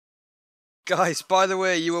Guys, by the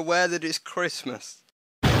way, you aware that it's Christmas?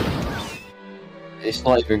 It's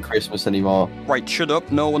not even Christmas anymore. Right, shut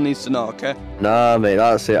up. No one needs to know, okay? Nah, mate,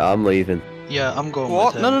 that's it. I'm leaving. Yeah, I'm going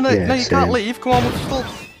What? with No, him. no, Yeah, you same. can't leave. Come on, we're still...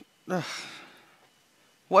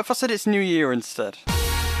 What if I said it's New Year instead?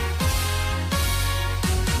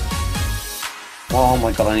 Oh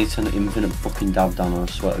my god, I need to turn the infinite fucking dab down, or I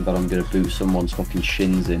swear to god I'm gonna boot someone's fucking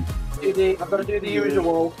shins in. I've got to do the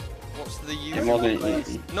usual. What's the Come on,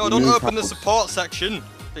 usual? No, don't open the support section.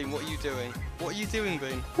 Bean, what are you doing? What are you doing,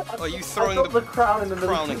 Bean? Are you throwing I got the crown in the middle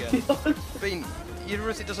crown again? Bean, you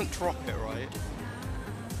realize it doesn't drop it, right?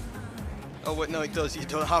 Oh wait, no it does, you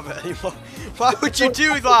don't have it anymore. Why would you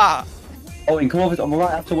do that? Owen, come over, I'm right,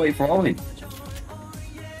 I have to wait for Owen.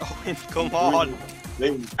 Owen, come on.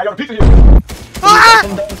 I got a picture of you. Ah!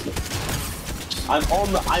 I'm on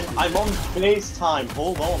FaceTime.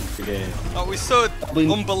 Hold on again. That was so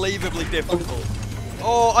unbelievably difficult.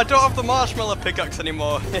 Oh, I don't have the marshmallow pickaxe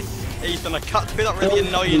anymore. Ethan, I can't do that really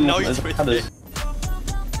annoying noise with it.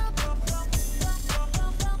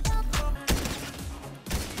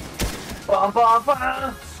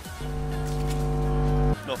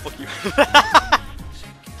 No, fuck you.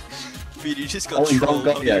 Bean, you just got Owen, trolled.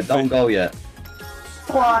 don't go yet, don't go yet.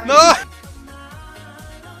 No!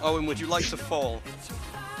 Owen, would you like to fall?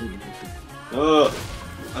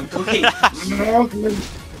 I'm cooking.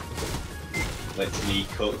 Let me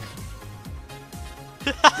cook.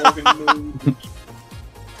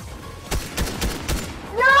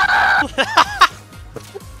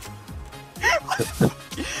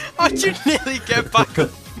 How'd you nearly get back up?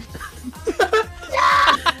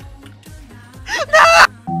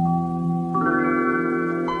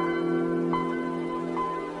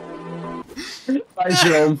 That's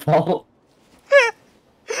your own fault.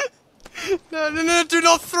 No, do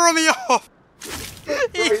not throw me off!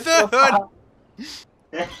 Ethan!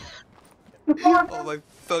 Oh my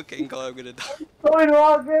fucking god, I'm gonna die.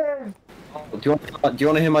 Do you want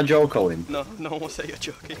to hear my joke, Owen? No one will say you're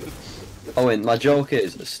joking. Owen, my joke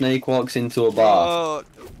is, a snake walks into a bar. Oh,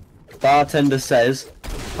 Bartender says,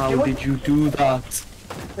 how did you do that?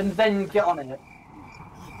 And then get on it.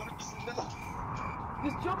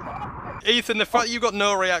 Just jump on it. Ethan, the fact you got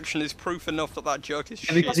no reaction is proof enough that that joke is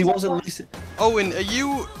shit. Because he wasn't listening. Owen, are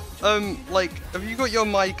you, like, have you got your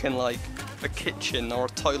mic in, like, a kitchen or a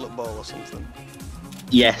toilet bowl or something?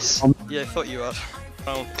 Yes. Yeah, I thought you had.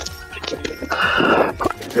 Oh.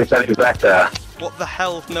 It's any better. What the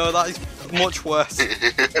hell? No, that is much worse.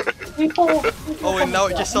 Owen, now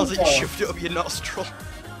it just sounds like you shoved it up your nostril.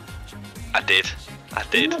 I did.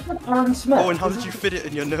 Owen, how did you fit it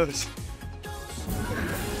in your nose?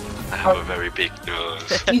 I have a very big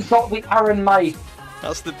nose. He's got the Aaron May.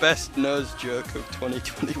 That's the best nose joke of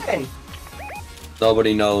 2021.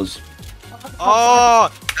 Nobody knows. Oh!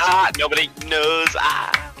 Nobody knows.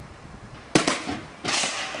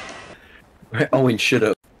 Right, Owen, shut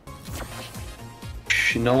up.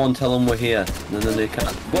 Shh, no one tell him we're here. No, they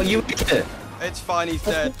can't. What, you did it? It's fine, he's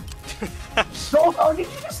dead.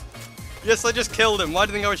 Yes, I just killed him. Why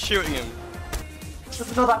do you think I was shooting him?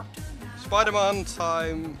 Spider-Man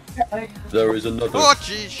time. There is another. Oh,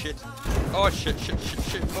 jeez, shit. Oh, shit.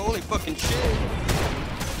 Holy fucking shit.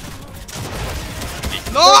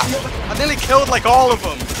 No! I nearly killed, like, all of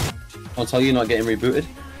them. I'll tell you, not getting rebooted.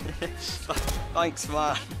 Thanks,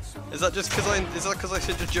 man. Is that because I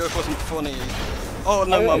said the joke wasn't funny? Oh,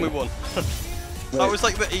 no, man, we won. That was,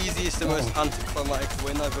 like, the easiest and most anticlimactic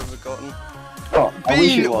win I've ever gotten. Oh, I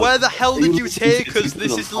wish it Bean, was. where the hell did you take us?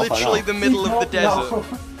 This is literally the middle of the desert.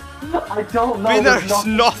 I don't know. Bean, there's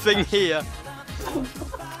nothing here.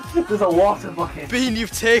 There's a water bucket. Bean,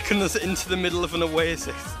 you've taken us into the middle of an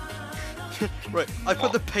oasis. Right, I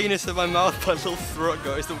put the penis in my mouth by Little Throat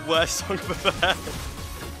Goat. It's the worst song I've ever heard.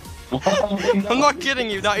 I'm not kidding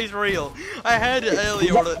you, that is real. I heard it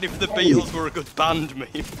earlier on if the Beatles were a good band meme.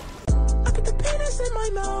 I put the penis in my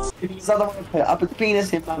mouth. I put the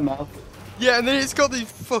penis in my mouth. Yeah, and then it's got these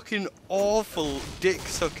fucking awful dick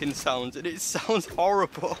sucking sounds, and it sounds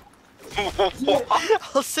horrible.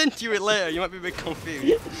 I'll send you it later, you might be a bit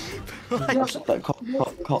confused. Never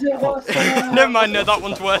mind, no, that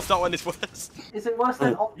one's worse, that one is worse. Is it worse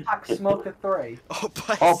than Hot Pack Smoker 3?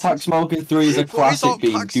 All Pack Smoking 3 is a classic,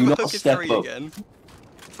 Bean. Do not step up. Again?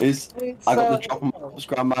 I got the drop from my mom's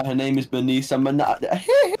grandma, her name is Bernice Manat.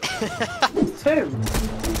 2.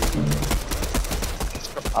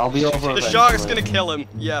 I'll be over The shark's gonna kill him.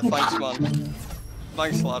 Yeah, thanks, man.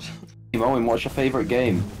 Thanks, lad. Owen, what's your favourite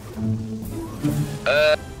game?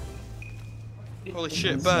 Holy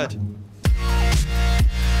shit, bird.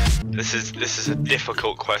 This is a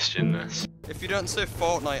difficult question. This. If you don't say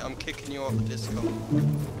Fortnite, I'm kicking you off the Discord.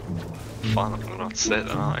 Fine, I'm not saying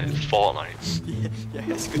that, aren't I? Fortnite. Yeah,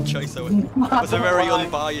 it's a good choice, Owen. It was a very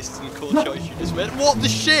unbiased and cool choice you just made. What the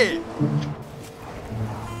shit?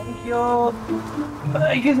 Thank you.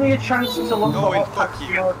 It gives me a chance to look for Owen, hot pack fuck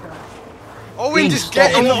you. smoker. Owen, just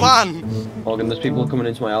get in the van! Morgan, there's people coming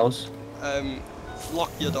into my house.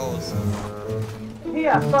 Lock your doors.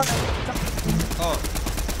 Here, sorry. Oh.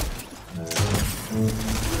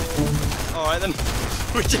 Alright then.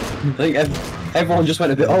 We just... I think everyone just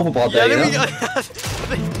went a bit overboard Yeah, there, I you know?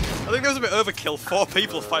 think that was a bit overkill. 4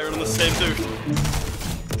 people firing on the same dude.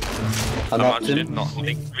 I knocked Imagine it him. not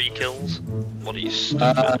having 3 kills. What are you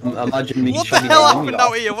stupid? Imagine me What the shooting hell at him, happened you know?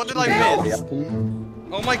 out here? What did I miss?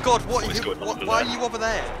 Oh my god, what are you, why are you over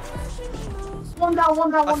there? One down, one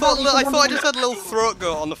down, I one thought down. I just had a little throat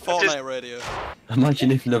go on the Fortnite radio.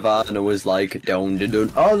 Imagine if Nirvana was like, down,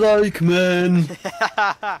 I like men.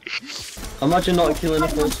 Imagine not killing a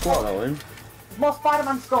full squad, Owen. More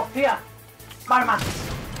Spider-Man stuff, here. Spider-Man.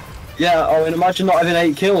 Yeah, Owen, imagine not having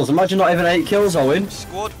 8 kills. Imagine not having 8 kills, Owen.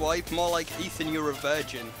 Squad wipe, more like Ethan, you're a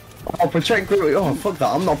virgin. Oh, protect Groot. Oh, fuck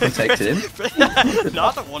that. I'm not protecting him. No,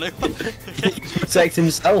 I don't want to. Protect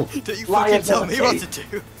himself. Don't you fucking tell me what to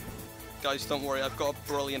do. Guys, don't worry, I've got a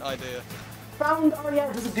brilliant idea. Found, oh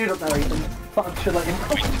yeah, there's a dude up there, Ethan. Thought I should let him I'm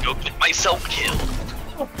going to go get myself killed.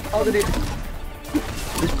 Oh, the dude.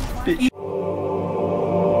 Bitch.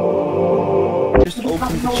 Just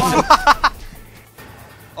open the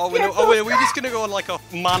Oh, we're just gonna go on like a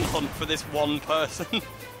manhunt for this one person.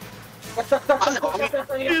 What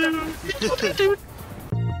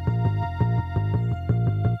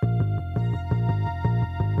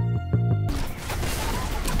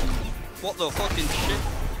the fucking shit?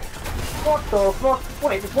 What the fuck?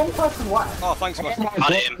 Wait, there's one person left. Oh, thanks, man.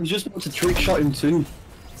 Had him. I just want to trick shot him too.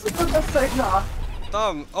 Let's say nah.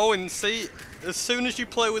 Damn, Owen, see, as soon as you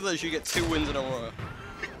play with us, you get 2 wins in a row.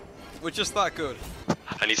 We're just that good.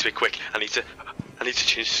 I need to be quick. I need to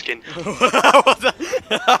change the skin. What the?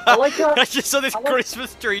 I like that. I just saw this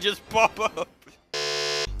Christmas tree just pop up.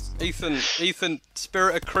 Ethan,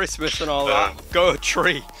 spirit of Christmas and all that. Go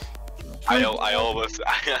tree. I almost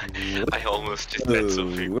just said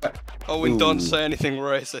something. Owen, don't say anything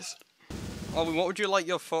racist. Owen, what would you like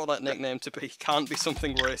your Fortnite nickname to be? Can't be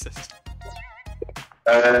something racist.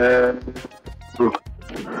 It'll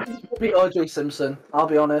be OJ Simpson, I'll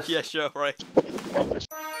be honest. Yeah, sure, right.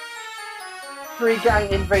 3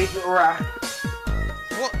 gang invades Iraq.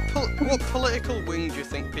 What political wing do you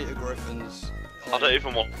think Peter Griffin's I don't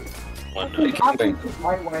even want one. I think it's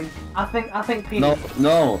right wing. I think Peter.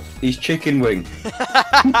 No, he's chicken wing.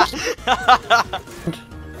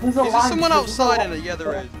 There's a Is there someone outside in it? Yeah,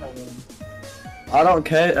 there is. I don't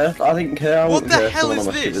care. I didn't care. What the hell is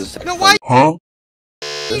this? No, why? Huh?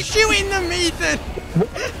 You shooting them, Ethan?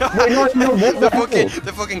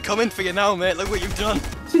 They're fucking coming for you now, mate. Look what you've done.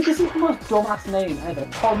 See, this is the most dumbass name ever.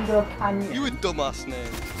 Tondo Canyon. You a dumbass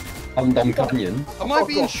name. I'm Dom Canyon. Am I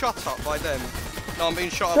being shot at by them? No, I'm being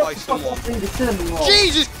shot at by someone. Jesus!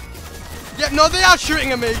 Jesus! Yeah, no, they are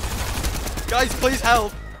shooting at me. Guys, please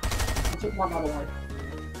help. Took one out of the way.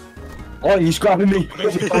 Oh, he's grabbing me.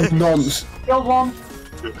 Nonce. Kill one.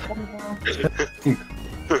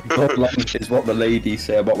 God long is what the ladies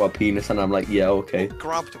say about my penis, and I'm like, yeah, okay.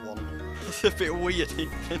 Grabbed one. It's a bit weird,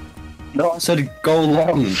 Ethan. No, I said go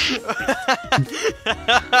long.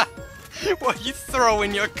 What are you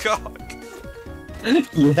throwing your cock?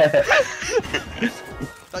 Yeah.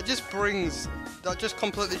 That just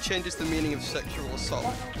completely changes the meaning of sexual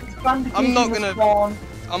assault. I'm I'm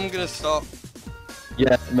gonna stop.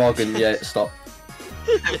 Yeah, Morgan, yeah, stop.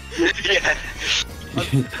 Yeah.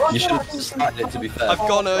 You should have started it, to be fair. I've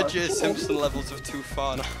gone OJ Simpson levels of too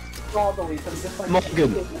far now.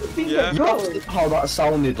 Morgan. Yeah. That's how that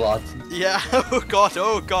sounded, lad. Yeah, oh god,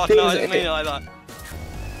 no, I didn't mean it like that.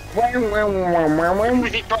 He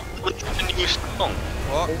brought a new song.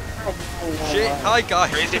 What? Shit, hi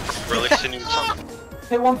guys. Crazy released a new song.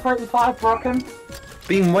 Hit 135, broken.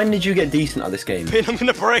 Bean, when did you get decent at this game? Pin, I'm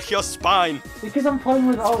gonna break your spine. Because I'm playing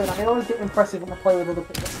with Owen, I always get impressive when I play with other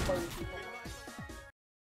people.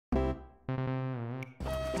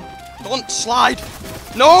 Don't slide!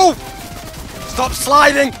 No! Stop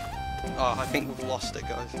sliding! Oh, I think we've lost it,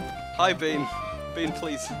 guys. Hi, Bean. Bean,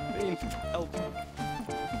 please. Bean, help.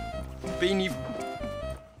 Bean, you've...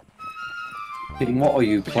 Bean, what are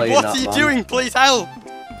you playing What at, are you man? doing? Please help!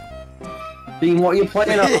 Bean, what are you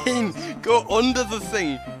playing at? Bean, go under the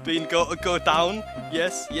thing. Bean, go down.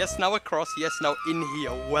 Yes, now across. Yes, now in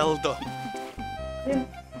here. Well done.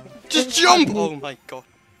 Just jump! Oh my god.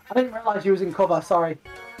 I didn't realise you was in cover, sorry.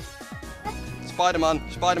 Spider-Man.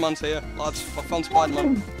 Spider-Man's here, lads. I found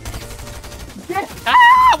Spider-Man.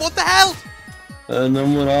 Ah! What the hell? And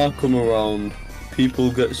then when I come around,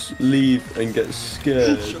 people leave and get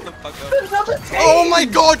scared. Shut the fuck up. Oh my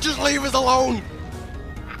god, just leave us alone!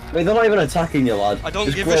 Wait, they're not even attacking you, lad. I don't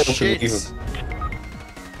Just give grow a up and shit. leave 'em.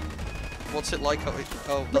 What's it like?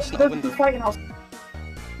 Oh, that's not a window. Fighting us.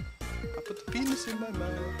 I put the penis in my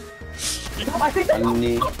mouth. I think that's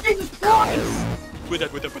Jesus Christ! We're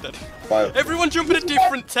dead, we're dead, we're dead. Right. Everyone jump in a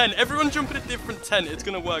different tent. Everyone jump in a different tent. It's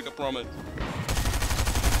gonna work, I promise.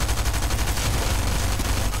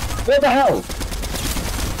 What the hell?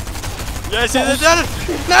 Yes, it's dead.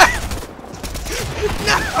 No!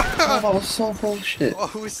 No! Oh, that was so bullshit.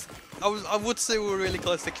 I would say we were really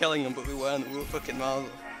close to killing them, but we weren't. We were fucking miles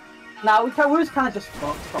off. Nah, we was kind of just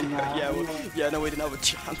fucked from there. Yeah, no, we didn't have a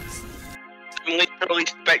chance. I'm literally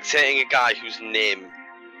spectating a guy whose name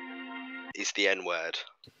is the N-word.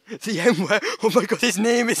 The M-word? Oh my god, his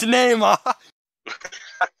name is Neymar!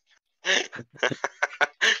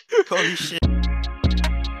 Holy shit.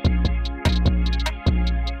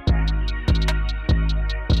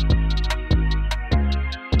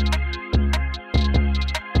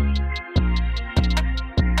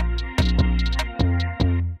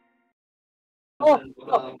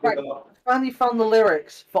 Oh, right. Finally found the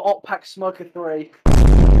lyrics for Op Pack Smoker 3.